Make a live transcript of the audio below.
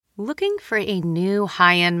Looking for a new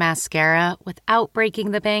high-end mascara without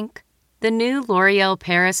breaking the bank? The new L'Oreal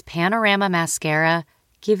Paris Panorama Mascara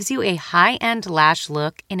gives you a high-end lash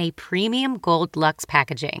look in a premium gold luxe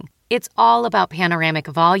packaging. It's all about panoramic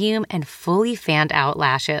volume and fully fanned-out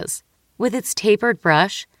lashes. With its tapered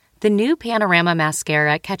brush, the new Panorama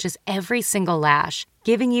Mascara catches every single lash,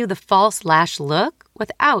 giving you the false lash look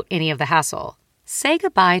without any of the hassle. Say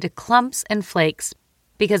goodbye to clumps and flakes,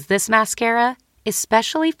 because this mascara is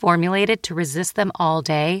specially formulated to resist them all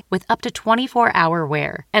day with up to 24-hour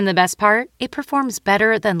wear. And the best part? It performs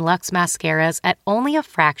better than Luxe mascaras at only a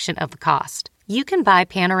fraction of the cost. You can buy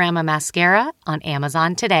Panorama Mascara on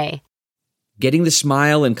Amazon today. Getting the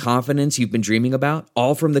smile and confidence you've been dreaming about,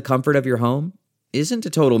 all from the comfort of your home, isn't a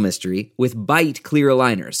total mystery with Byte clear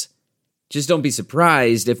aligners. Just don't be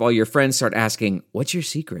surprised if all your friends start asking, "What's your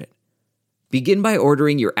secret?" Begin by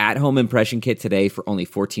ordering your at-home impression kit today for only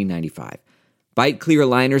 $14.95. Byte clear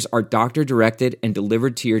aligners are doctor-directed and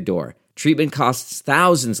delivered to your door. Treatment costs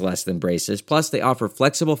thousands less than braces, plus they offer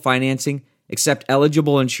flexible financing, accept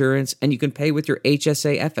eligible insurance, and you can pay with your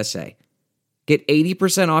HSA FSA. Get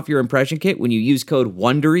 80% off your impression kit when you use code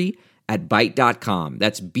WONDERY at Byte.com.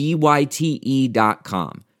 That's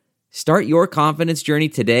BYTE.com. Start your confidence journey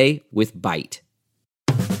today with Byte.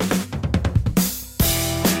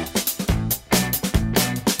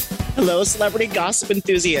 Hello, celebrity gossip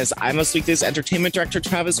enthusiasts. I'm Us Weekly's entertainment director,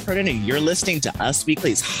 Travis Cronin, and you're listening to Us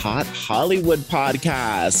Weekly's Hot Hollywood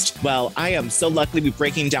podcast. Well, I am so lucky to be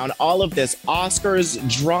breaking down all of this Oscars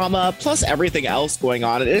drama, plus everything else going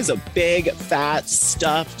on. It is a big, fat,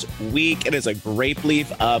 stuffed week. It is a grape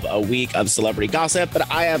leaf of a week of celebrity gossip, but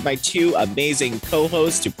I have my two amazing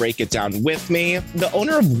co-hosts to break it down with me. The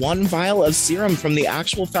owner of one vial of serum from the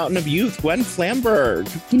actual Fountain of Youth, Gwen Flamberg.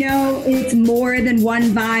 You know, it's more than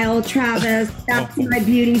one vial, Travis. That's my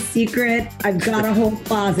beauty secret. I've got a whole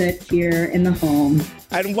closet here in the home.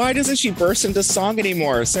 And why doesn't she burst into song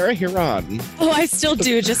anymore? Sarah Huron. Oh, I still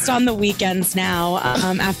do, just on the weekends now,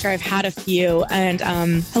 after I've had a few. And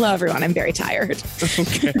hello, everyone. I'm very tired.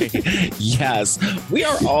 Okay. Yes, we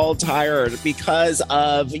are all tired because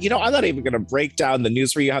of, I'm not even going to break down the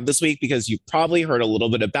news for you have this week because you've probably heard a little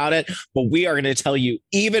bit about it, but we are going to tell you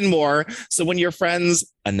even more. So when your friends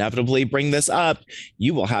inevitably bring this up,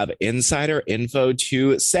 you will have insider info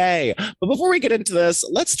to say. But before we get into this,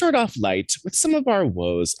 let's start off light with some of our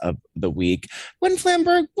woes of the week. Gwen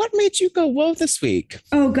Flamberg, what made you go whoa this week?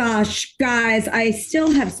 Oh gosh, guys, I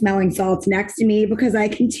still have smelling salts next to me because I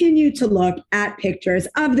continue to look at pictures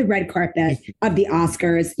of the red carpet of the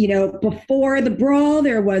Oscars. Before the brawl,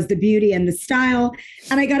 there was the beauty and the style.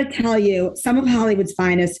 And I got to tell you, some of Hollywood's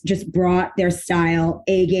finest just brought their style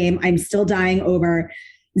A game. I'm still dying over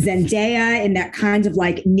Zendaya in that kind of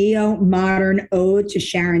like neo-modern ode to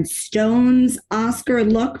Sharon Stone's Oscar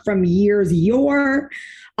look from years yore.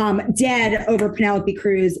 Dead over Penelope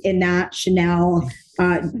Cruz in that Chanel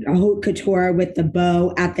haute couture with the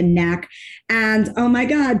bow at the neck. And oh my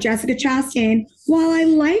God, Jessica Chastain, while I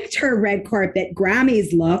liked her red carpet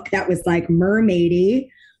Grammys look that was like mermaidy,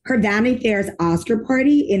 her Vanity Fair's Oscar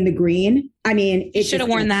party in the green. I mean, it should have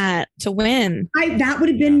worn that to win. That would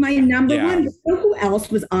have been my number one. But you know who else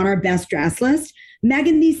was on our best dress list?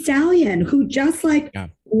 Megan Thee Stallion, who just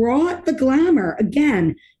brought the glamour.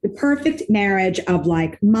 Again, the perfect marriage of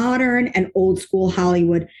like modern and old school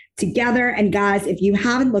Hollywood together. And guys, if you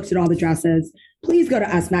haven't looked at all the dresses, please go to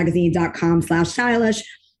usmagazine.com/stylish.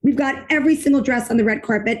 We've got every single dress on the red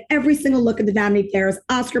carpet, every single look at the Vanity Fair's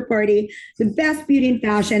Oscar party, the best beauty and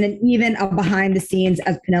fashion, and even a behind the scenes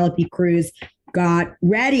as Penelope Cruz got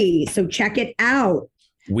ready. So check it out.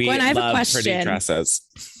 Gwen, I have a question. Pretty dresses.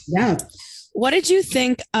 Yeah. What did you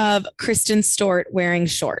think of Kristen Stewart wearing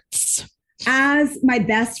shorts? As my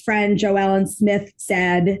best friend Joellen Smith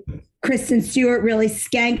said, Kristen Stewart really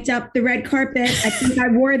skanked up the red carpet. I think I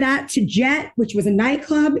wore that to Jet, which was a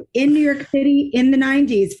nightclub in New York City in the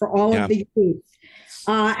 90s for all of the youth.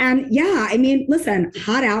 Listen,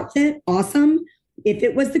 hot outfit, awesome. If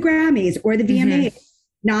it was the Grammys or the VMAs,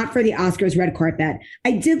 not for the Oscars red carpet.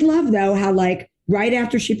 I did love, though, how right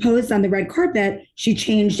after she posed on the red carpet, she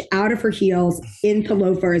changed out of her heels into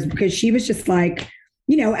loafers because she was just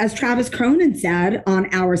as Travis Cronin said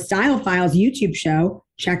on our Style Files YouTube show,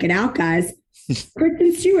 check it out, guys.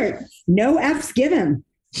 Kristen Stewart, no F's given.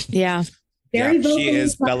 Yeah. She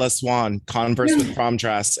is Bella Swan. Converse with prom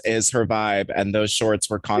dress is her vibe. And those shorts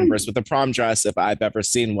were Converse with a prom dress if I've ever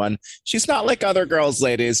seen one. She's not like other girls,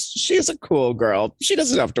 ladies. She's a cool girl. She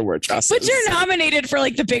doesn't have to wear dresses. But you're nominated for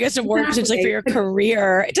the biggest award potentially for your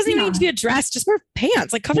career. It doesn't even need to be a dress. Just wear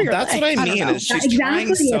pants. Cover your That's leg. what I mean. She's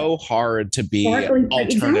trying so hard to be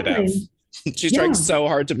alternative. She's trying so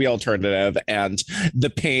hard to be alternative, and the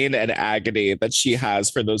pain and agony that she has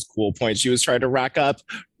for those cool points she was trying to rack up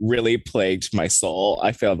really plagued my soul.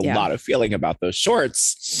 I felt a lot of feeling about those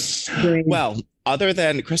shorts. Great. Well, other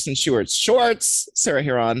than Kristen Stewart's shorts, Sarah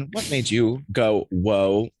Huron, what made you go,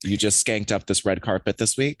 whoa, you just skanked up this red carpet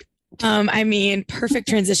this week? I mean, perfect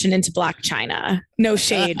transition into Blac Chyna. No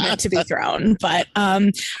shade meant to be thrown. But I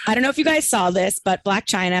don't know if you guys saw this, but Blac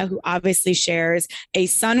Chyna, who obviously shares a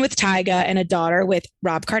son with Tyga and a daughter with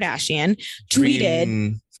Rob Kardashian,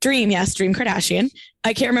 tweeted Dream Kardashian.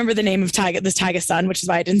 I can't remember the name of this Tyga son, which is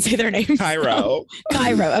why I didn't say their name. Cairo.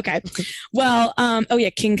 Cairo. Okay. Well,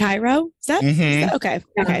 King Cairo. Is that okay?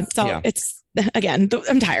 Okay. So it's. Again,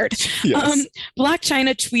 I'm tired. Yes. Blac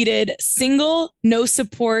Chyna tweeted single, no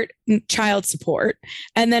support, child support,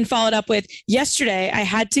 and then followed up with, yesterday, I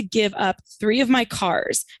had to give up 3 of my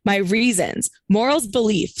cars, my reasons, morals,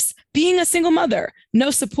 beliefs, being a single mother,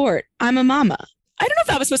 no support. I'm a mama. I don't know if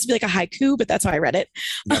that was supposed to be like a haiku, but that's how I read it.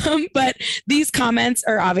 Yep. But these comments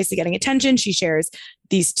are obviously getting attention. She shares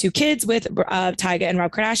these 2 kids with Tyga and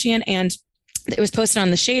Rob Kardashian, and it was posted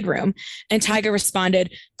on the Shade Room, and Tyga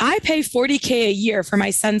responded, I pay $40,000 a year for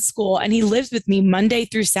my son's school and he lives with me Monday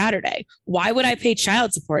through Saturday. Why would I pay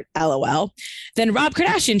child support? LOL. Then Rob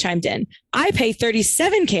Kardashian chimed in, I pay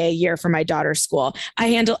 $37,000 a year for my daughter's school. I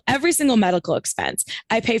handle every single medical expense.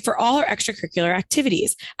 I pay for all her extracurricular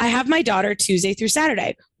activities. I have my daughter Tuesday through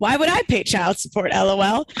Saturday. Why would I pay child support?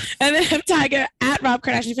 LOL. And then Tyga at Rob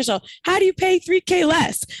Kardashian Official, how do you pay $3,000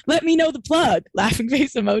 less? Let me know the plug. Laughing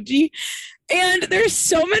face emoji. And there's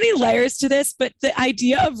so many layers to this, but the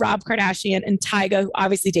idea of Rob Kardashian and Tyga, who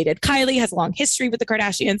obviously dated Kylie, has a long history with the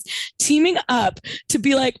Kardashians, teaming up to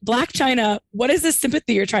be like, Blac Chyna, what is this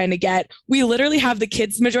sympathy you're trying to get? We literally have the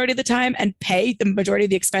kids the majority of the time and pay the majority of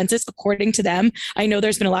the expenses according to them. I know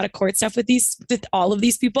there's been a lot of court stuff with all of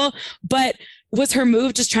these people, but was her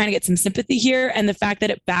move just trying to get some sympathy here? And the fact that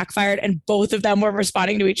it backfired and both of them were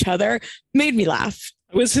responding to each other made me laugh.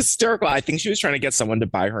 It was hysterical. I think she was trying to get someone to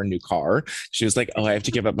buy her a new car. She was like, oh, I have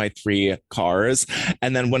to give up my 3 cars.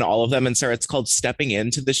 And then when all of them, and Sarah, it's called stepping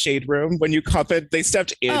into the Shade Room. When you comment, they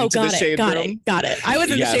stepped into the Shade Room. Got it. I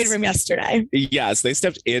was in the Shade Room yesterday. Yes, they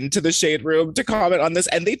stepped into the Shade Room to comment on this.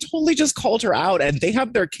 And they totally just called her out. And they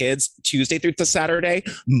have their kids Tuesday through to Saturday,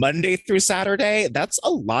 Monday through Saturday. That's a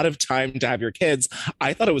lot of time to have your kids.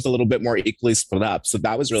 I thought it was a little bit more equally split up. So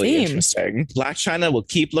that was really interesting. Blac Chyna will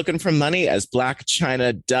keep looking for money as Blac Chyna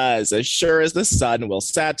does. As sure as the sun will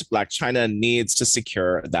set, Blac Chyna needs to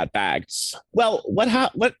secure that bag. Well,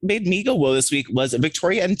 what made me go whoa this week was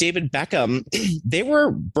Victoria and David Beckham. They were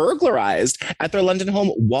burglarized at their London home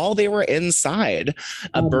while they were inside.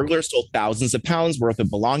 A burglar stole thousands of pounds worth of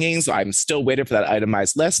belongings. I'm still waiting for that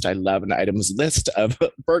itemized list. I love an items list of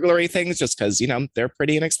burglary things just because, they're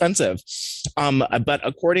pretty inexpensive. But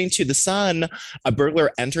according to The Sun, a burglar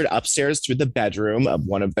entered upstairs through the bedroom of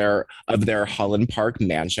one of their Holland Park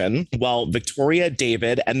mansion, while Victoria,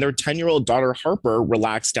 David, and their 10-year-old daughter Harper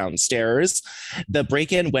relaxed downstairs. The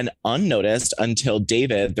break-in went unnoticed until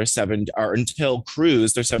until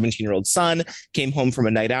Cruz, their 17-year-old son, came home from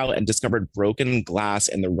a night out and discovered broken glass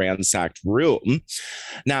in the ransacked room.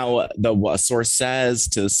 Now, the source says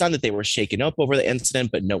to The Sun that they were shaken up over the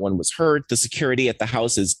incident, but no one was hurt. The security at the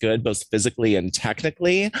house is good, both physically and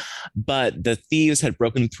technically, but the thieves had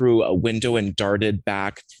broken through a window and darted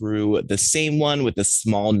back through the same one with a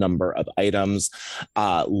small number of items.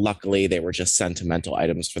 Luckily, they were just sentimental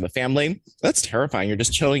items for the family. That's terrifying. You're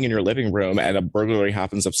just chilling in your living room and a burglary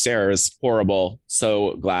happens upstairs. Horrible.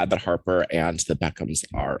 So glad that Harper and the Beckhams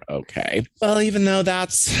are okay. Well, even though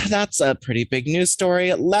that's a pretty big news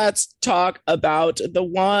story, let's talk about the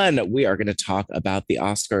one. We are going to talk about the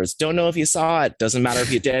Oscars. Don't know if you saw it. Doesn't matter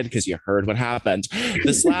if you did because you heard what happened.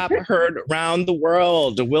 The slap heard around the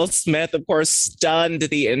world. Will Smith, of course, stunned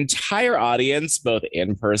the entire audience, both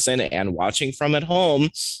in person and watching from at home,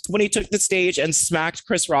 when he took the stage and smacked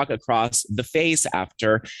Chris Rock across the face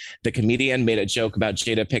after the comedian made a joke about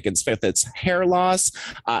Jada Pinkett Smith's hair loss,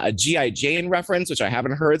 a G.I. Jane reference, which I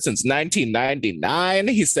haven't heard since 1999.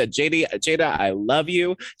 He said, Jada, I love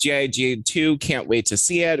you. G.I. Jane 2, can't wait to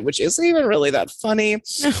see it, which isn't even really that funny.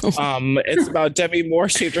 No. It's about Demi Moore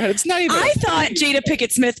shaved her head. It's not even. I thought Jada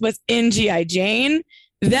Pinkett Smith was in G.I. Jane.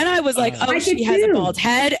 Then I was like, she has a bald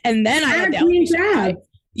head. And then I had the job.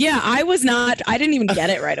 Yeah, I was not. I didn't even get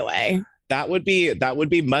it right away. That would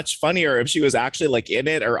be much funnier if she was actually like in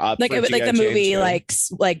it or up. Like the movie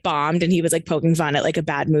like bombed and he was like poking fun at like a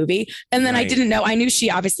bad movie. And then I didn't know. I knew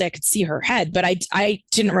I could see her head, but I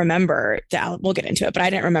didn't remember that. We'll get into it, but I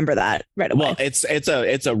didn't remember that right away. Well,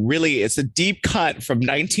 it's a deep cut from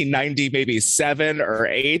 1990, maybe 7 or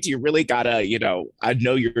 8. You really gotta, I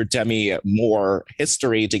know your Demi Moore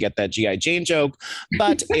history to get that G.I. Jane joke,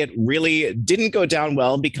 but it really didn't go down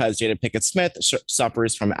well because Jada Pinkett Smith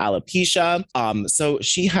suffers from alopecia. So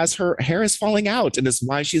her hair is falling out, and it's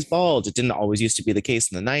why she's bald. It didn't always used to be the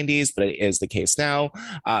case in the 90s, but it is the case now.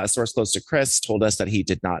 A source close to Chris told us that he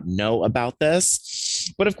did not know about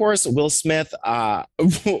this. But of course, Will Smith, Jada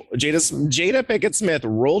Pinkett Smith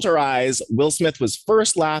rolled her eyes. Will Smith was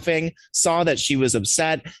first laughing, saw that she was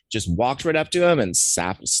upset, just walked right up to him and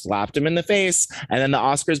slapped him in the face. And then the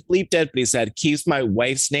Oscars bleeped it, but he said, "Keep my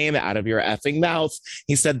wife's name out of your effing mouth."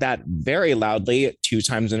 He said that very loudly 2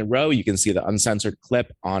 times in a row. You can see the uncensored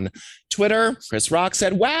clip on Twitter. Chris Rock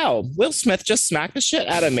said, "Wow, Will Smith just smacked the shit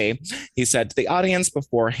out of me," he said to the audience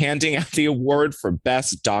before handing out the award for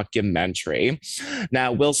Best Documentary.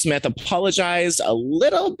 Now, Will Smith apologized a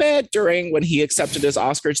little bit when he accepted his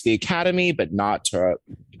Oscar to the Academy, but not to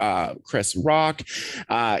Chris Rock.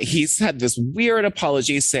 He had this weird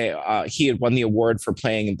apology, say he had won the award for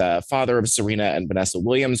playing the father of Serena and Vanessa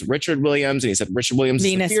Williams, Richard Williams, and he said Richard Williams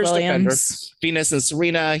is a fierce defender. Venus and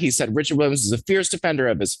Serena. He said Richard Williams is a fierce defender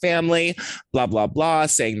of his family, blah, blah, blah,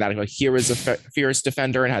 saying that he was a fierce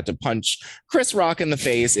defender and had to punch Chris Rock in the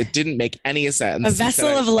face. It didn't make any sense. A vessel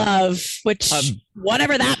of love, which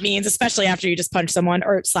whatever that means, especially after you just punch someone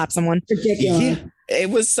or slap someone. Ridiculous. Yeah. It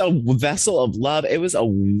was a vessel of love. It was a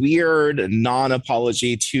weird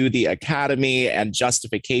non-apology to the Academy and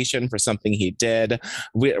justification for something he did.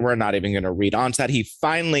 We're not even going to read on to that. He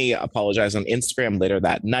finally apologized on Instagram later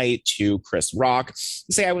that night to Chris Rock.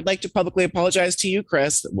 Say, "I would like to publicly apologize to you,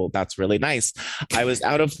 Chris." Well, that's really nice. "I was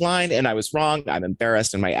out of line and I was wrong. I'm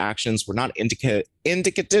embarrassed and my actions were not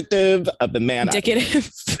indicative of the man.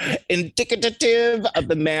 Indicative of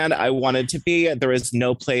the man I wanted to be. There is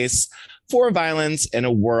no place for violence in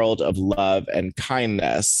a world of love and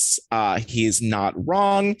kindness." He's not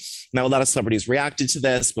wrong. Now, a lot of celebrities reacted to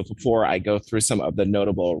this, but before I go through some of the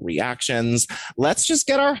notable reactions, let's just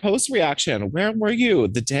get our host reaction. Where were you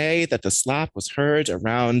the day that the slap was heard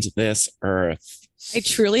around this earth? I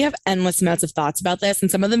truly have endless amounts of thoughts about this,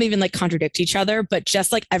 and some of them even like contradict each other. But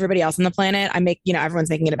just like everybody else on the planet, everyone's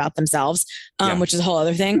making it about themselves, which is a whole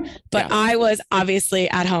other thing. But I was obviously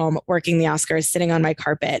at home working the Oscars, sitting on my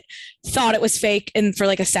carpet, thought it was fake, and for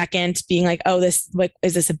like a second, being like, "Oh, is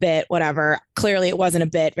this a bit?" Whatever. Clearly, it wasn't a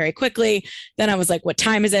bit. Very quickly, then I was like, "What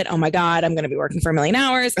time is it? Oh my God, I'm going to be working for a million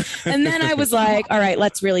hours." And then I was like, "All right,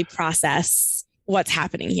 let's really process what's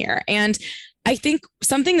happening here." And I think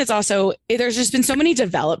something that's also, there's just been so many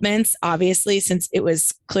developments, obviously, since it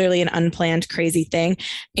was clearly an unplanned, crazy thing.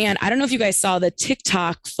 And I don't know if you guys saw the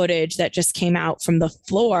TikTok footage that just came out from the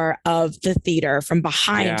floor of the theater from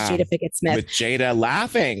behind Jada Pinkett Smith. With Jada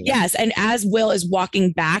laughing. Yes. And as Will is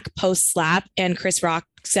walking back post slap and Chris Rock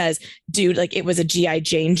says, "Dude, like it was a G.I.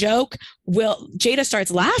 Jane joke," Jada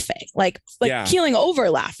starts laughing, like keeling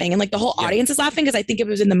over laughing. And like the whole audience is laughing because I think it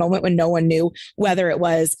was in the moment when no one knew whether it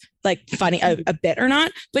was like funny, a bit or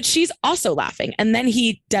not, but she's also laughing. And then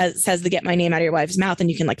he says the "get my name out of your wife's mouth,"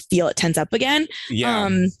 and you can like feel it tense up again. Yeah.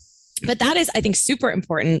 But that is, I think, super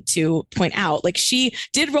important to point out. Like she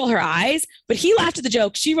did roll her eyes, but he laughed at the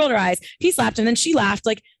joke. She rolled her eyes. He slapped and then she laughed.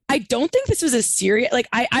 Like, I don't think this was a serious, like,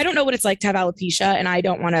 I don't know what it's like to have alopecia and I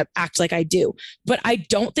don't want to act like I do, but I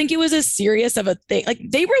don't think it was as serious of a thing. Like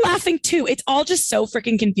they were laughing too. It's all just so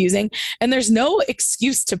freaking confusing. And there's no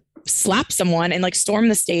excuse to slap someone and like storm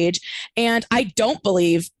the stage. And I don't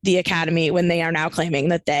believe the Academy when they are now claiming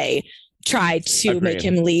that they tried to make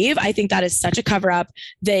him leave. I think that is such a cover up.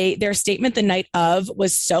 Their statement the night of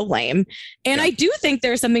was so lame. And I do think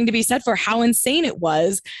there's something to be said for how insane it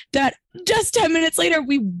was that just 10 minutes later,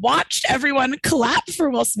 we watched everyone clap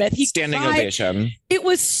for Will Smith. He standing ovation. It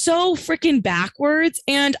was so freaking backwards.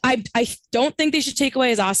 And I don't think they should take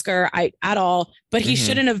away his Oscar at all, but he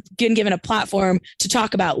shouldn't have been given a platform to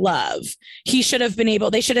talk about love. He should have been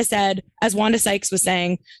they should have said, as Wanda Sykes was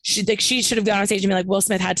saying, she should have gone on stage and be like, "Will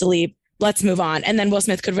Smith had to leave. Let's move on." And then Will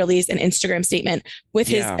Smith could release an Instagram statement with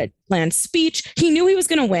his planned speech. He knew he was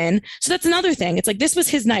going to win. So that's another thing. It's like, this was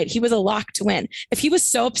his night. He was a lock to win. If he was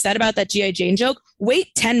so upset about that G.I. Jane joke,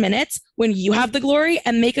 wait 10 minutes when you have the glory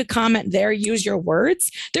and make a comment there, use your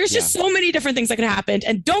words. There's just so many different things that could happen.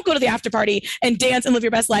 And don't go to the after party and dance and live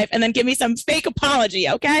your best life and then give me some fake apology.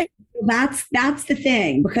 Okay. That's the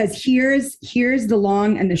thing, because here's the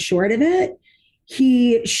long and the short of it.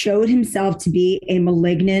 he showed himself to be a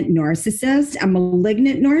malignant narcissist. A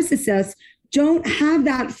malignant narcissist don't have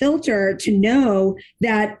that filter to know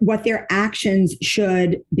that what their actions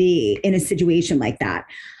should be in a situation like that.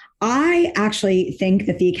 I actually think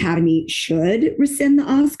that the Academy should rescind the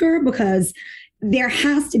Oscar because there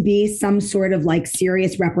has to be some sort of like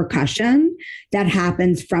serious repercussion that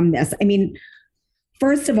happens from this. I mean,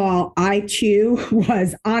 first of all, I too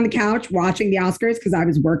was on the couch watching the Oscars because I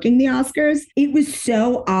was working the Oscars. It was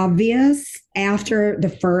so obvious after the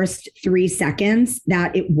first 3 seconds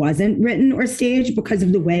that it wasn't written or staged because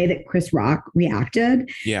of the way that Chris Rock reacted.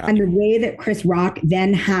 Yeah. And the way that Chris Rock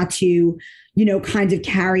then had to, kind of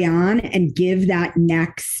carry on and give that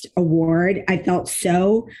next award. I felt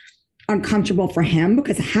so uncomfortable for him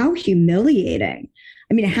because how humiliating.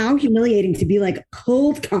 I mean, how humiliating to be like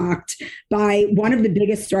cold cocked by one of the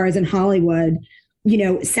biggest stars in Hollywood,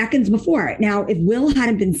 seconds before. Now, if Will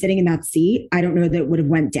hadn't been sitting in that seat, I don't know that it would have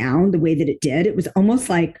went down the way that it did. It was almost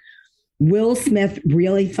like Will Smith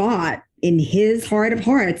really thought in his heart of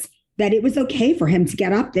hearts that it was okay for him to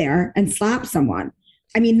get up there and slap someone.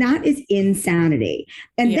 I mean, that is insanity.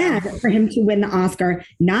 And then for him to win the Oscar,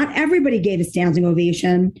 not everybody gave a standing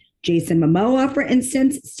ovation. Jason Momoa, for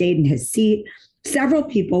instance, stayed in his seat. Several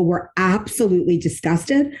people were absolutely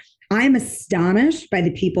disgusted. I am astonished by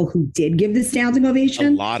the people who did give the standing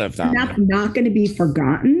ovation. A lot of them. And that's not going to be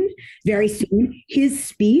forgotten very soon. His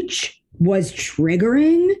speech was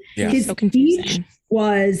triggering. Yeah. His So speech confusing.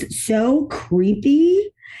 was so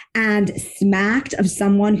creepy and smacked of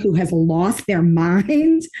someone who has lost their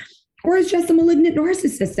mind or is just a malignant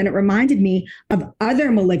narcissist. And it reminded me of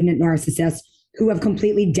other malignant narcissists who have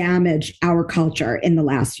completely damaged our culture in the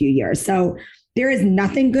last few years. So there is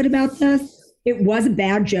nothing good about this. It was a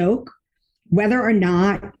bad joke, whether or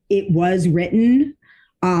not it was written.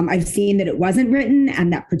 I've seen that it wasn't written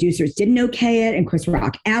and that producers didn't okay it and Chris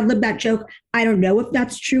Rock ad-libbed that joke. I don't know if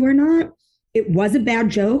that's true or not. It was a bad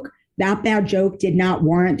joke. That bad joke did not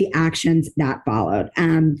warrant the actions that followed.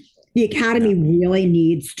 And the Academy really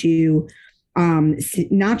needs to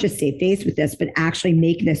not just save face with this, but actually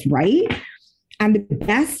make this right. And the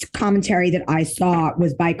best commentary that I saw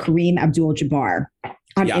was by Kareem Abdul-Jabbar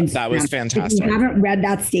on Instagram. That was fantastic. If you haven't read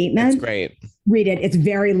that statement, It's great. read it. It's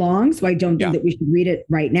very long, so I don't think that we should read it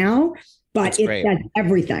right now, but it says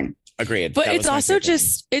everything. Agreed. But That it's was my also favorite.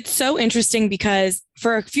 just, it's so interesting because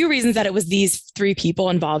for a few reasons that it was these 3 people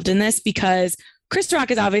involved in this, because Chris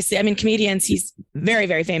Rock is obviously, I mean, comedians, he's very,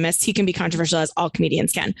 very famous. He can be controversial as all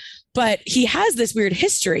comedians can, but he has this weird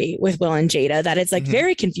history with Will and Jada that it's like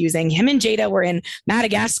very confusing. Him and Jada were in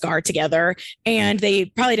Madagascar together and they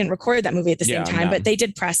probably didn't record that movie at the same time, but they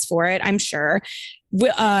did press for it, I'm sure.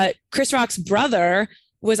 Chris Rock's brother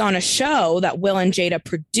was on a show that Will and Jada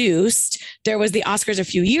produced. There was the Oscars a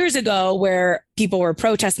few years ago where people were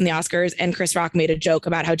protesting the Oscars and Chris Rock made a joke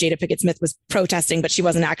about how Jada Pinkett Smith was protesting, but she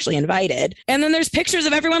wasn't actually invited. And then there's pictures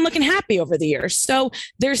of everyone looking happy over the years. So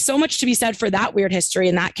there's so much to be said for that weird history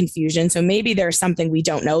and that confusion. So maybe there's something we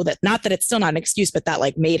don't know that, not that it's still not an excuse, but that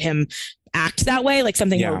like made him act that way, like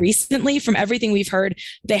something more recently. From everything we've heard,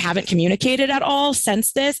 they haven't communicated at all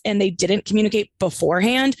since this, and they didn't communicate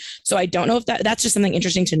beforehand. So I don't know if that's just something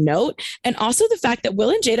interesting to note. And also the fact that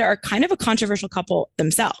Will and Jada are kind of a controversial couple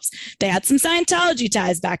themselves. They had some Scientology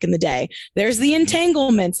ties back in the day. There's the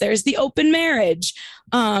entanglements, there's the open marriage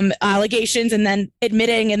allegations, and then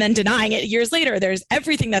admitting and then denying it years later. There's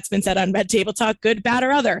everything that's been said on Red Table Talk, good, bad,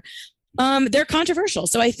 or other. They're controversial.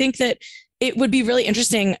 So I think that it would be really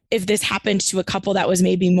interesting if this happened to a couple that was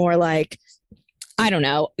maybe more like, I don't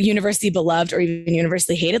know, universally beloved or even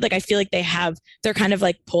universally hated. Like, I feel like they're kind of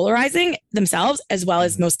like polarizing themselves as well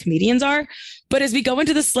as most comedians are. But as we go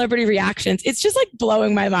into the celebrity reactions, it's just like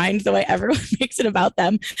blowing my mind the way everyone makes it about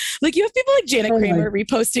them. Like, you have people like Jana Kramer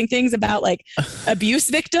reposting things about like abuse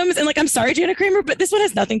victims. And like, I'm sorry, Jana Kramer, but this one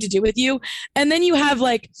has nothing to do with you. And then you have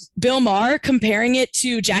like Bill Maher comparing it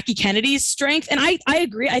to Jackie Kennedy's strength. And I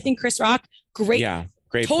agree. I think Chris Rock, great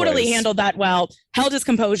totally voice. handled that well, held his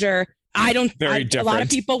composure. A lot of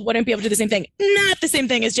people wouldn't be able to do the same thing. Not the same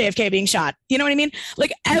thing as JFK being shot. You know what I mean?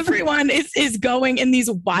 Like, everyone is going in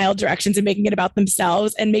these wild directions and making it about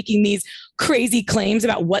themselves and making these crazy claims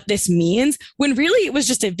about what this means, when really it was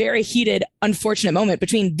just a very heated, unfortunate moment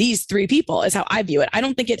between these 3 people is how I view it. I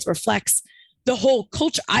don't think it reflects the whole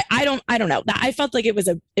culture. I don't know. I felt like it was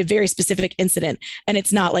a very specific incident, and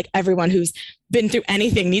it's not like everyone who's been through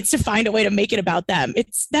anything needs to find a way to make it about them.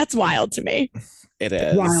 That's wild to me. It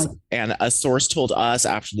is. Wow. And a source told us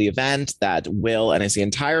after the event that Will and his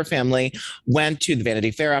entire family went to the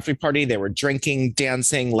Vanity Fair after party. They were drinking,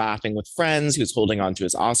 dancing, laughing with friends. He was holding on to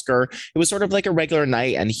his Oscar. It was sort of like a regular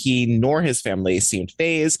night, and he nor his family seemed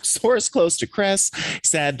fazed. Source close to Chris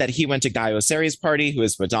said that he went to Guy Oseari's party, who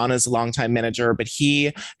is Madonna's longtime manager, but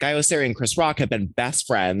Guy Oseari and Chris Rock have been best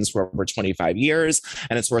friends for over 25 years.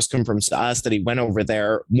 And a source confirms to us that he went over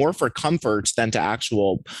there more for comfort than to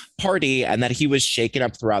actual party, and that he was shaken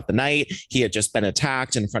up throughout the night. He had just been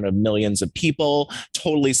attacked in front of millions of people,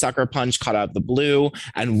 totally sucker punch, caught out of the blue.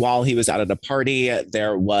 And while he was out at a party,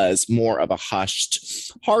 there was more of a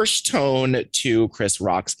harsh tone to Chris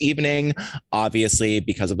Rock's evening, obviously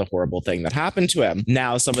because of the horrible thing that happened to him.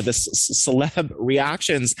 Now, some of the celeb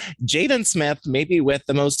reactions, Jaden Smith, maybe with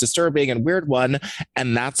the most disturbing and weird one,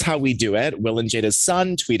 and that's how we do it. Will and Jada's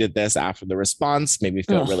son tweeted this after the response, made me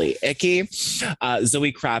feel really icky.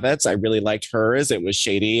 Zoe Kravitz, I really liked hers. It was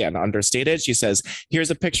shady and understated. She says, here's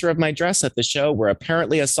a picture of my dress at the show. We're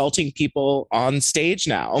apparently assaulting people on stage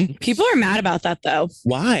now. People are mad about that, though.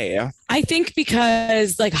 Why? I think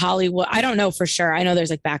because like Hollywood, I don't know for sure. I know there's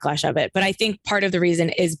like backlash of it, but I think part of the reason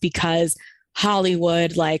is because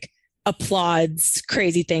Hollywood like applauds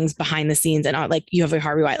crazy things behind the scenes, and like you have a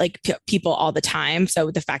Harvey White, like people all the time. So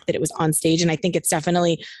the fact that it was on stage, and I think it's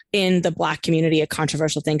definitely in the Black community a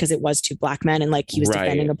controversial thing because it was two Black men and like he was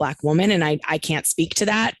defending a Black woman, and I can't speak to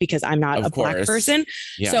that because I'm not a Black person.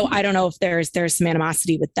 Yeah. So I don't know if there's some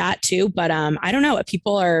animosity with that too, but I don't know.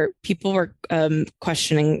 People were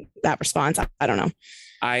questioning that response. I don't know.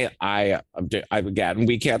 I again,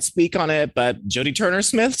 we can't speak on it, but Jodie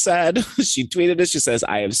Turner-Smith said, she tweeted it. She says,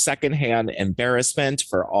 I have secondhand embarrassment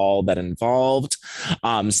for all that involved.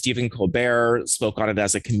 Stephen Colbert spoke on it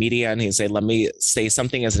as a comedian. He said, let me say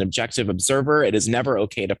something as an objective observer. It is never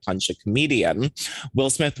okay to punch a comedian.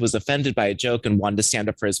 Will Smith was offended by a joke and wanted to stand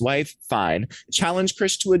up for his wife. Fine. Challenge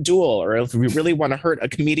Chris to a duel, or if we really want to hurt a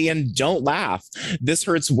comedian, don't laugh. This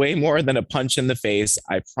hurts way more than a punch in the face.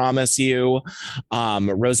 I promise you.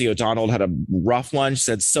 Rosie O'Donnell had a rough one. She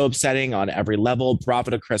said, so upsetting on every level.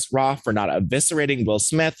 Bravo to Chris Rock for not eviscerating Will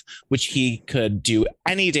Smith, which he could do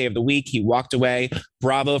any day of the week. He walked away.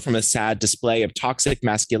 Bravo from a sad display of toxic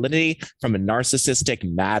masculinity from a narcissistic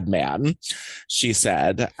madman. She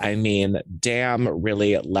said, I mean, damn,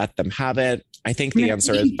 really let them have it. I think the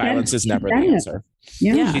answer is violence is never the answer.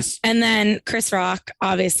 Yeah. And then Chris Rock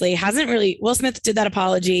obviously hasn't really, Will Smith did that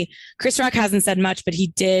apology. Chris Rock hasn't said much, but he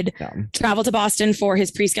did travel to Boston for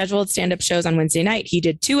his pre-scheduled stand-up shows on Wednesday night. He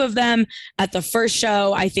did 2 of them. At the first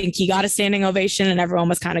show, I think he got a standing ovation and everyone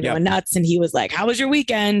was kind of going nuts. And he was like, how was your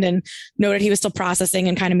weekend? And noted he was still processing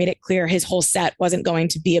and kind of made it clear his whole set wasn't going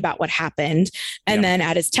to be about what happened. And then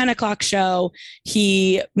at his 10 o'clock show,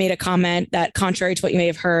 he made a comment that contrary to what you may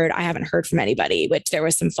have heard, I haven't heard from anybody, which there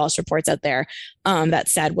was some false reports out there. That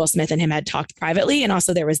said Will Smith and him had talked privately. And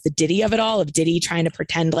also there was the Diddy of it all, of Diddy trying to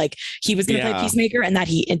pretend like he was going to play Peacemaker and that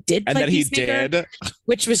he did play Peacemaker,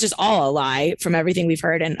 which was just all a lie from everything we've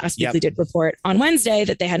heard. And Us Weekly did report on Wednesday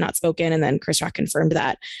that they had not spoken. And then Chris Rock confirmed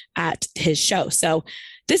that at his show. So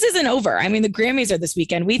this isn't over. I mean, the Grammys are this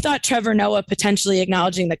weekend. We thought Trevor Noah potentially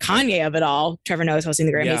acknowledging the Kanye of it all, Trevor Noah is hosting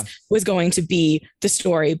the Grammys, was going to be the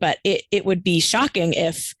story, but it would be shocking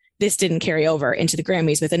if this didn't carry over into the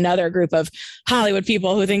Grammys with another group of Hollywood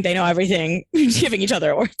people who think they know everything, giving each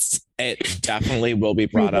other awards. It definitely will be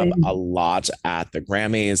brought up a lot at the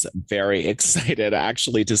Grammys. Very excited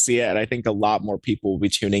actually to see it. And I think a lot more people will be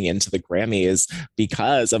tuning into the Grammys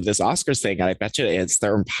because of this Oscars thing. And I bet you it's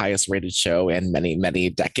their highest rated show in many,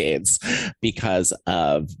 many decades because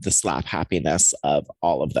of the slap happiness of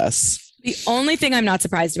all of this. The only thing I'm not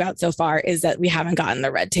surprised about so far is that we haven't gotten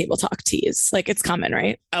the Red Table Talk tease. Like it's coming,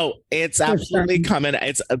 right? Oh, it's absolutely coming.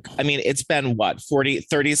 It's been what,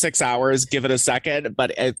 36 hours, give it a second,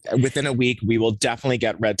 but within a week, we will definitely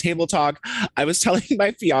get Red Table Talk. I was telling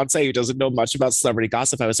my fiance who doesn't know much about celebrity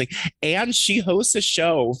gossip, I was like, and she hosts a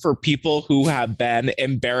show for people who have been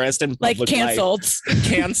embarrassed in public life,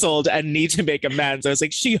 canceled and need to make amends. I was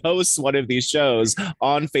like, she hosts one of these shows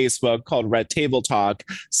on Facebook called Red Table Talk.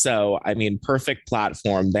 So I mean, perfect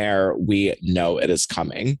platform there. We know it is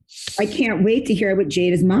coming. I can't wait to hear what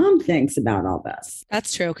Jada's mom thinks about all this.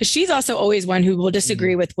 That's true. Because she's also always one who will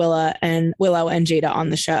disagree with Willow and Jada on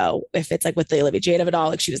the show. If it's like with the Olivia Jade of it all,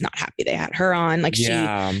 like she was not happy they had her on. Like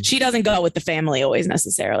she doesn't go with the family always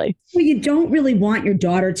necessarily. Well, you don't really want your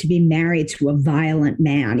daughter to be married to a violent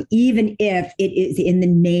man, even if it is in the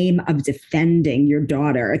name of defending your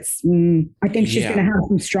daughter. I think she's going to have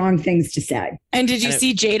some strong things to say. And did you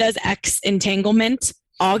see Jada's ex entanglement?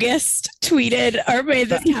 August tweeted or made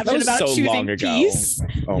this caption about so choosing peace.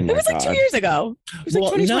 Oh my It was like 2 years ago. It was like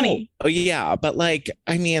 2020. No. Oh yeah, but like,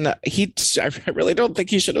 I mean, I really don't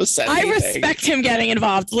think he should have said anything. I respect him getting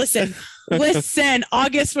involved. Listen,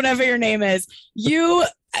 August, whatever your name is, you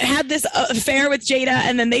had this affair with Jada,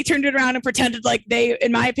 and then they turned it around and pretended like they,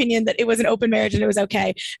 in my opinion, that it was an open marriage and it was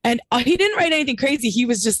okay. And he didn't write anything crazy. He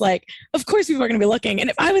was just like, of course people are going to be looking. And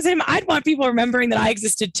if I was him, I'd want people remembering that I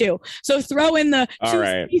existed too. So throw in the all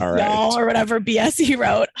right. y'all or whatever BS he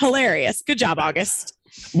wrote. Hilarious. Good job, August.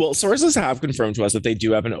 Well, sources have confirmed to us that they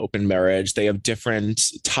do have an open marriage. They have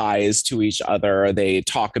different ties to each other. They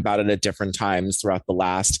talk about it at different times throughout the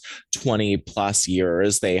last 20 plus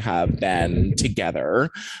years they have been together.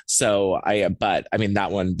 So but I mean,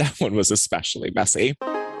 that one was especially messy.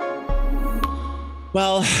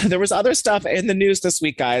 Well, there was other stuff in the news this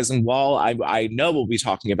week, guys. And while I know we'll be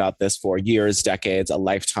talking about this for years, decades, a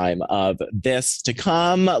lifetime of this to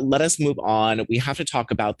come, let us move on. We have to talk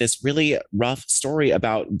about this really rough story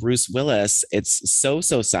about Bruce Willis. It's so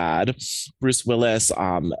sad. Bruce Willis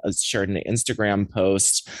shared an Instagram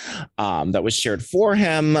post that was shared for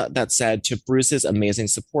him that said, to Bruce's amazing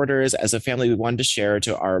supporters, as a family, we wanted to share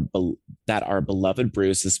that our beloved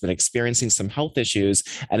Bruce has been experiencing some health issues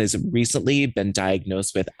and has recently been diagnosed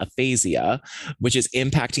with aphasia, which is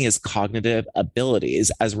impacting his cognitive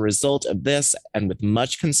abilities. As a result of this, and with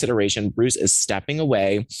much consideration, Bruce is stepping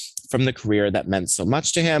away from the career that meant so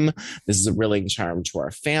much to him. This is a real charm to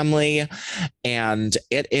our family. And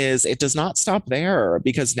it does not stop there,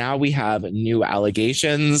 because now we have new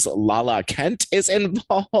allegations. Lala Kent is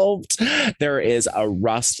involved. There is a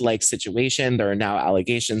Rust-like situation. There are now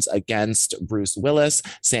allegations against Bruce Willis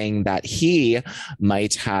saying that he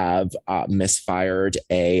might have misfired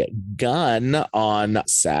a gun on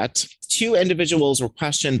set. Two individuals were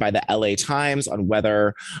questioned by the LA Times on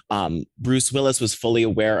whether Bruce Willis was fully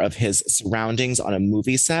aware of his surroundings on a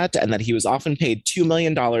movie set, and that he was often paid $2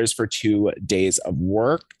 million for 2 days of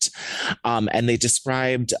work. And they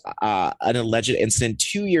described an alleged incident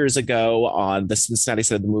 2 years ago on the Cincinnati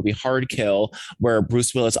set of the movie Hard Kill, where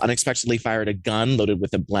Bruce Willis unexpectedly fired a gun loaded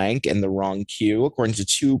with a blank in the wrong cue, according to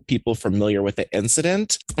two people familiar with the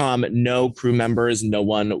incident. No crew members, no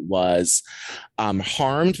one was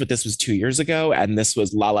harmed, but this was 2 years ago, and this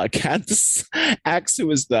was Lala Kent's ex, who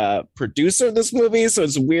was the producer of this movie. So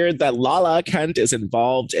it's weird that Lala Kent is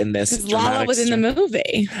involved in this. Because Lala was in the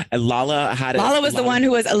movie, and Lala was the one who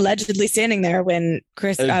was allegedly standing there when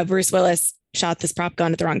Bruce Willis shot this prop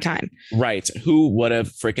gun at the wrong time. Right. Who would have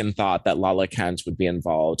freaking thought that Lala Kent would be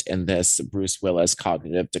involved in this Bruce Willis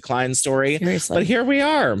cognitive decline story? Seriously. But here we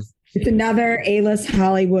are. It's another A-list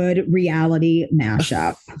Hollywood reality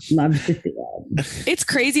mashup. Love to see it. It's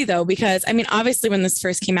crazy though, because I mean, obviously when this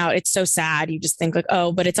first came out, it's so sad. You just think like,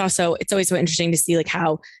 oh, but it's always so interesting to see like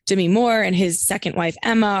how Demi Moore and his second wife,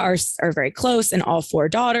 Emma, are very close, and all 4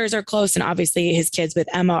 daughters are close. And obviously his kids with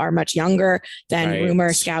Emma are much younger than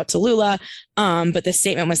Rumor, Scout, Tallulah. But the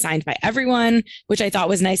statement was signed by everyone, which I thought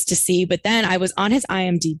was nice to see. But then I was on his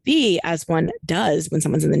IMDb, as one does when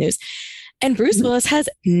someone's in the news. And Bruce Willis has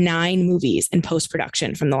 9 movies in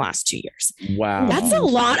post-production from the last 2 years. Wow. That's a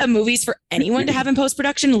lot of movies for anyone to have in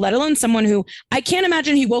post-production, let alone someone who, I can't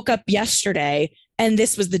imagine he woke up yesterday and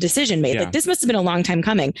this was the decision made. Yeah. Like, this must have been a long time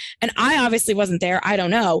coming. And I obviously wasn't there. I don't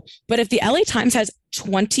know. But if the LA Times has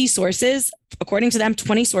 20 sources, according to them,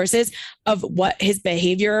 20 sources of what his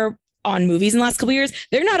behavior on movies in the last couple of years,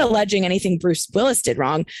 they're not alleging anything Bruce Willis did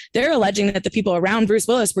wrong. They're alleging that the people around Bruce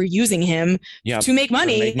Willis were using him to make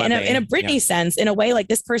money, in a Britney sense, in a way like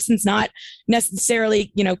this person's not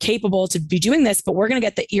necessarily, capable to be doing this, but we're going to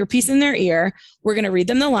get the earpiece in their ear. We're going to read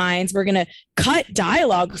them the lines. We're going to cut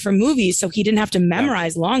dialogue from movies so he didn't have to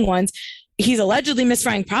memorize long ones. He's allegedly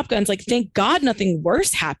misfiring prop guns. Like, thank God nothing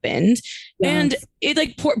worse happened. Yeah. And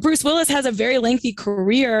Bruce Willis has a very lengthy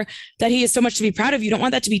career that he is so much to be proud of. You don't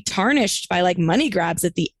want that to be tarnished by like money grabs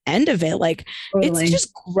at the end of it. Like, totally. It's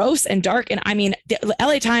just gross and dark. And I mean, the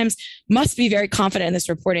LA Times must be very confident in this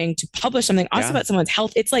reporting to publish something also about someone's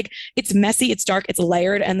health. It's like, it's messy, it's dark, it's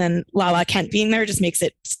layered. And then Lala Kent being there just makes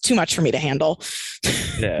it too much for me to handle.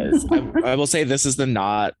 It is. I will say this is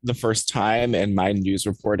not the first time in my news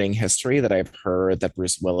reporting history that I've heard that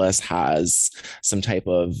Bruce Willis has some type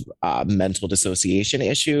of mental mental dissociation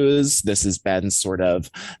issues. This has been sort of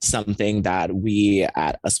something that we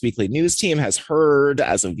at Us Weekly News team has heard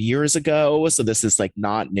as of years ago. So this is like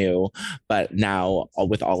not new, but now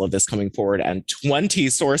with all of this coming forward and 20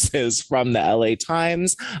 sources from the LA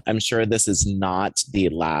Times, I'm sure this is not the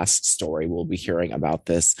last story we'll be hearing about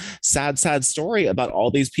this sad, sad story about all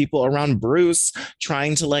these people around Bruce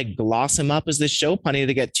trying to like gloss him up as this show punny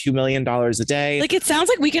to get $2 million a day. Like, it sounds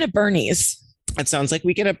like Weekend at Bernie's. It sounds like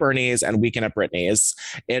Weekend at Bernie's and Weekend at Britney's.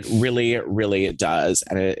 It really, really does.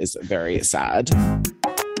 And it is very sad.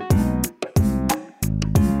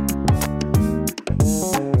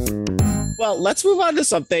 Well, let's move on to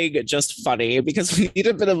something just funny because we need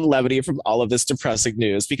a bit of levity from all of this depressing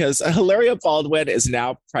news because Hilaria Baldwin is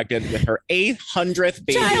now pregnant with her 800th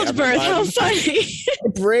baby. Childbirth, how funny.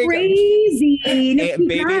 Crazy.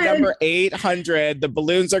 Baby number 800. The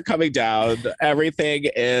balloons are coming down. Everything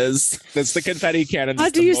is, it's the confetti cannon. How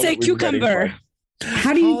do you say cucumber?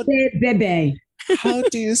 How do you say bebe? How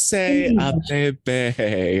do you say a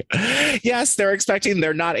baby? Yes, they're expecting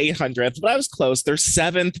their not 800th, but I was close. Their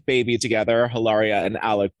 7th baby together, Hilaria and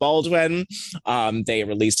Alec Baldwin. They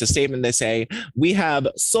released a statement. They say, we have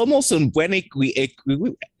Somos un buen equipo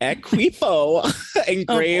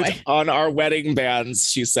engraved on our wedding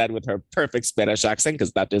bands, she said with her perfect Spanish accent,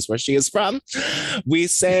 because that is where she is from. We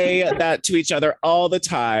say that to each other all the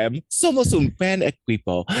time. Somos un buen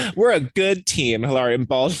equipo. We're a good team, Hilaria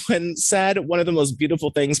Baldwin said. One of the most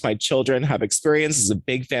beautiful things my children have experienced is a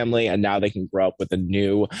big family, and now they can grow up with the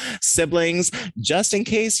new siblings. Just in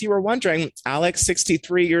case you were wondering, Alex,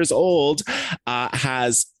 63 years old,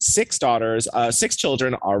 has 6 daughters, 6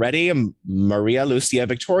 children already. Maria Lucia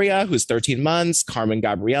Victoria, who's 13 months, Carmen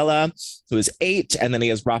Gabriela, who is 8, and then he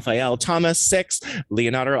has Rafael Thomas, 6,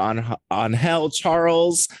 Leonardo Angel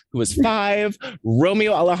Charles, who is 5,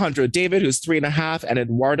 Romeo Alejandro David, who's 3.5, and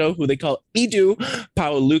Eduardo, who they call Edu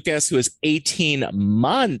Paul Lucas, who is 18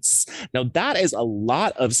 months. Now, that is a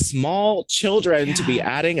lot of small children to be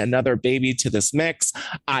adding another baby to this mix.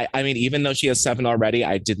 I mean, even though she has 7 already,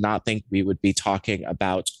 I did not think we would be talking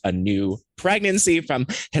about a new pregnancy from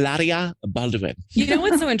Hilaria Baldwin. You know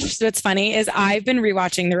what's so interesting? What's funny is I've been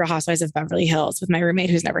rewatching The Real Housewives of Beverly Hills with my roommate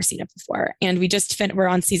who's never seen it before. And we just we're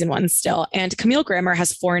on season 1 still. And Camille Grammer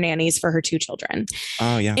has 4 nannies for her 2 children.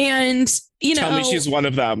 Oh, yeah. And, you know. Tell me she's one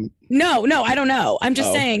of them. No, I don't know. I'm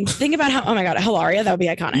just saying, think about how, oh my God, Hilaria, that would be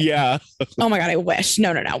iconic. Yeah. Oh my God, I wish.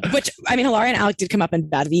 No. Which, I mean, Hilaria and Alec did come up in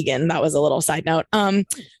Bad Vegan. That was a little side note.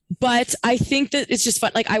 But I think that it's just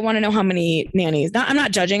fun. Like, I want to know how many nannies. I'm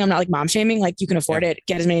not judging. I'm not like mom shaming. Like, you can afford it.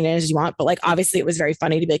 Get as many nannies as you want. But like, obviously, it was very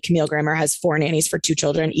funny to be like, Camille Grammer has 4 nannies for 2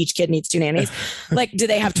 children. Each kid needs 2 nannies. Like, do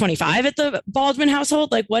they have 25 at the Baldwin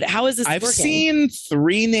household? Like, what? How is this I've working? seen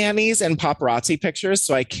 3 nannies and paparazzi pictures,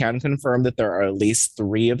 so I can confirm that there are at least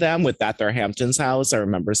 3 of them. With that, their Hamptons house. I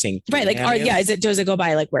remember seeing. Right. Like, does it go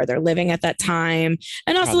by like where they're living at that time?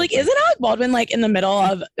 And also, like, isn't Alec Baldwin like in the middle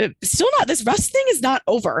of still not? This Rust thing is not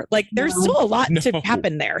over. Like, there's still a lot to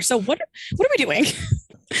happen there. So what are we doing?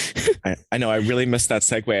 I know. I really missed that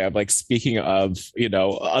segue of like, speaking of,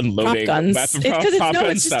 unloading. Pop guns.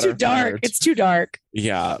 It's just too dark. Fired. It's too dark.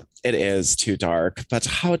 Yeah, it is too dark. But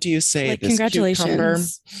how do you say like, this?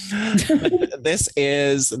 Congratulations. This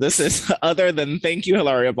is other than thank you,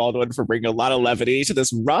 Hilaria Baldwin, for bringing a lot of levity to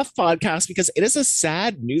this rough podcast, because it is a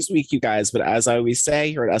sad news week, you guys. But as I always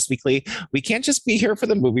say here at Us Weekly, we can't just be here for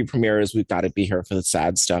the movie premieres. We've got to be here for the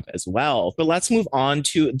sad stuff as well. But let's move on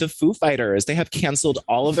to the Foo Fighters. They have canceled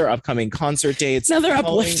all of their upcoming concert dates. Another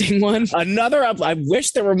uplifting one. I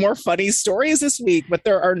wish there were more funny stories this week, but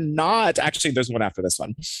there are not. Actually, there's one after this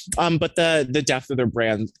one. But the death of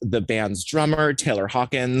the band's drummer, Taylor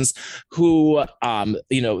Hawkins, who,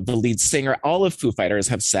 the lead singer, all of Foo Fighters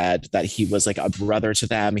have said that he was like a brother to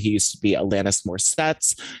them. He used to be Alanis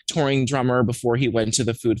Morissette's touring drummer before he went to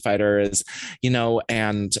the Foo Fighters,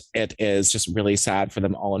 and it is just really sad for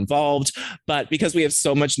them all involved. But because we have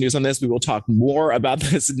so much news on this, we will talk more about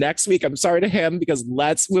this next week. I'm sorry to him, because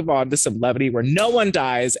let's move on to some levity where no one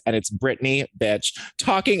dies, and it's Britney, bitch,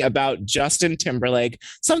 talking about Justin Timberlake,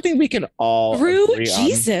 something we can all through agree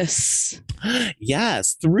Jesus. On.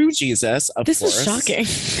 Yes, through Jesus. This was shocking.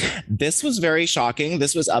 This was very shocking.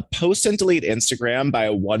 This was a post and delete Instagram by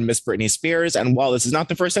one Miss Britney Spears, and while this is not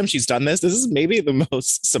the first time she's done this is maybe the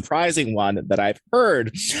most surprising one that I've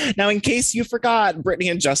heard. Now, in case you forgot, Britney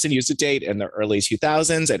and Justin used to date in the early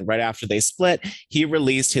 2000s, and right after they split, he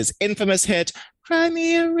released his infamous hit Cry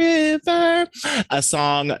Me a River, a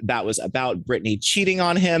song that was about Britney cheating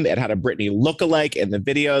on him. It had a Britney lookalike in the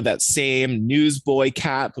video, that same newsboy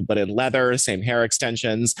cap, but in leather, same hair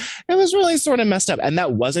extensions. It was really sort of messed up. And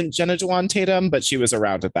that wasn't Jenna Dewan Tatum, but she was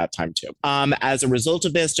around at that time too. As a result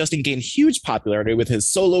of this, Justin gained huge popularity with his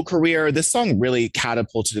solo career. This song really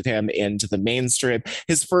catapulted him into the mainstream.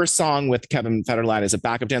 His first song with Kevin Federline as a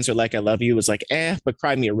backup dancer, Like I Love You, was like, but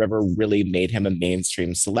Cry Me a River really made him a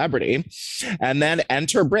mainstream celebrity. And then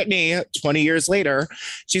enter Britney 20 years later.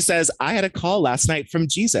 She says, I had a call last night from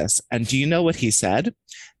Jesus. And do you know what he said?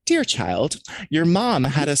 Dear child, your mom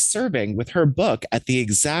had a serving with her book at the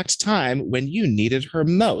exact time when you needed her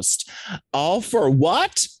most. All for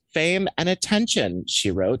what? Fame and attention,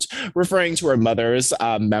 she wrote, referring to her mother's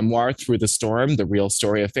memoir, Through the Storm, the real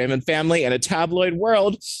story of fame and family in a tabloid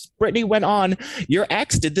world. Britney went on, your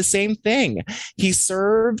ex did the same thing. He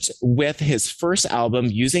served with his first album,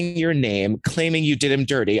 Using Your Name, claiming you did him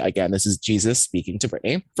dirty. Again, this is Jesus speaking to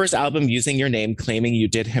Britney. First album, Using Your Name, claiming you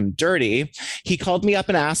did him dirty. He called me up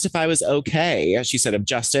and asked if I was okay. She said of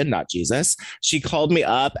Justin, not Jesus. She called me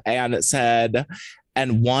up and said,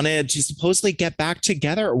 and wanted to supposedly get back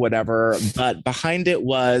together or whatever. But behind it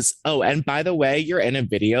was, oh, and by the way, you're in a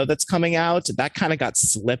video that's coming out. That kind of got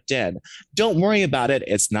slipped in. Don't worry about it.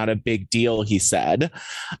 It's not a big deal, he said.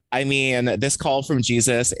 I mean, this call from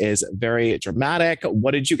Jesus is very dramatic.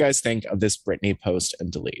 What did you guys think of this Britney post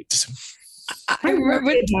and delete? I'm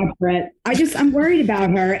worried about Brit. I'm worried about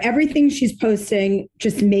her. Everything she's posting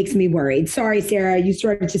just makes me worried. Sorry, Sarah, you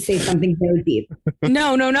started to say something very deep.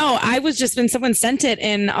 No. I was just, when someone sent it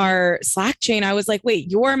in our Slack chain, I was like,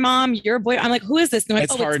 wait, your mom, your boy. I'm like, who is this? Like,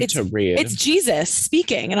 it's hard to read. It's Jesus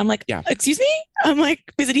speaking. And I'm like, excuse me? I'm like,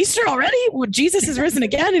 is it Easter already? Well, Jesus has risen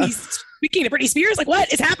again and he's speaking to Britney Spears. Like,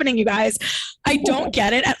 what is happening, you guys? I don't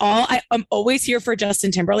get it at all. I'm always here for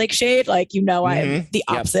Justin Timberlake shade. Like, you know, I'm the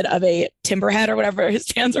opposite of a Timberhead or whatever his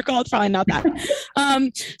fans are called. Probably not that.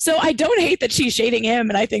 So I don't hate that she's shading him.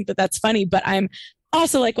 And I think that that's funny, but I'm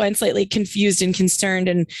also, like Gwen, slightly confused and concerned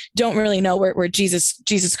and don't really know where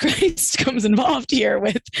Jesus Christ comes involved here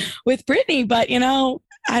with Britney. But, you know,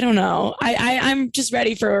 I don't know. I'm just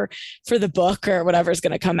ready for the book or whatever's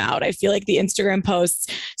going to come out. I feel like the Instagram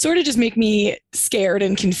posts sort of just make me scared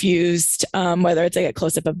and confused, whether it's like a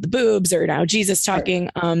close up of the boobs or now Jesus talking.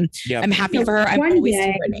 I'm happy for her. I'm always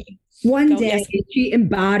Britney. One day she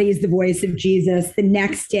embodies the voice of Jesus. The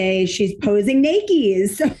next day she's posing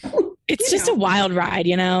naked. So, it's just a wild ride,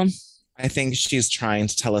 you know? I think she's trying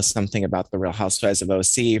to tell us something about the Real Housewives of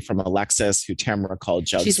OC from Alexis, who Tamara called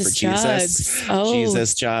Jugs for Jesus. Oh.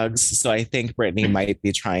 Jesus Jugs. So I think Britney might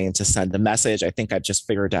be trying to send a message. I think I've just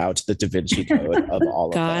figured out the Da Vinci Code of all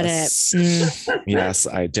of this. Got it. Yes,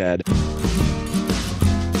 I did.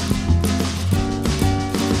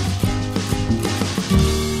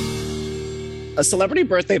 A celebrity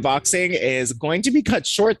birthday boxing is going to be cut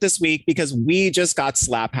short this week because we just got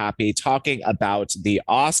slap happy talking about the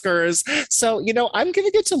Oscars. So, you know, I'm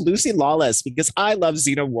giving it to Lucy Lawless because I love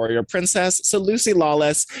Xena Warrior Princess. So Lucy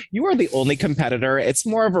Lawless, you are the only competitor. It's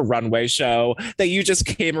more of a runway show that you just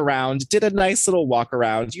came around, did a nice little walk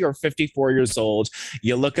around. You are 54 years old.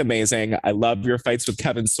 You look amazing. I love your fights with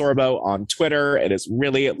Kevin Sorbo on Twitter. It is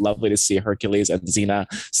really lovely to see Hercules and Xena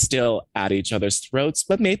still at each other's throats,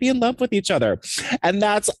 but maybe in love with each other. And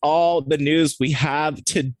that's all the news we have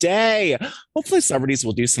today. Hopefully celebrities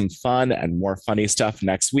will do some fun and more funny stuff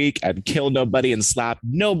next week and kill nobody and slap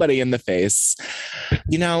nobody in the face.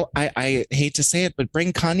 You know, I hate to say it, but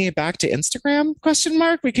bring Kanye back to Instagram? ?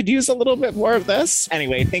 We could use a little bit more of this.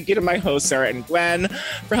 Anyway, thank you to my hosts, Sarah and Gwen,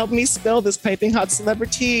 for helping me spill this piping hot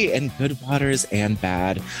celebrity in good waters and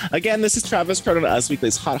bad. Again, this is Travis Cronin on Us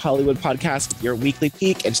Weekly's Hot Hollywood podcast, your weekly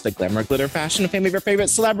peek into the glamour, glitter, fashion, and fame of your favorite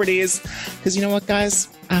celebrities. Because you know what, guys?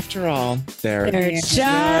 After all, they're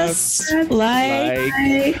just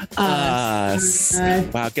like us.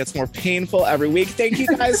 Wow, it gets more painful every week. Thank you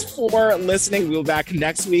guys for listening. We'll be back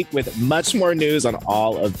next week with much more news on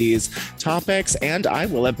all of these topics. And I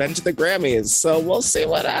will have been to the Grammys. So we'll see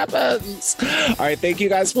what happens. All right. Thank you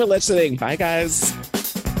guys for listening. Bye, guys.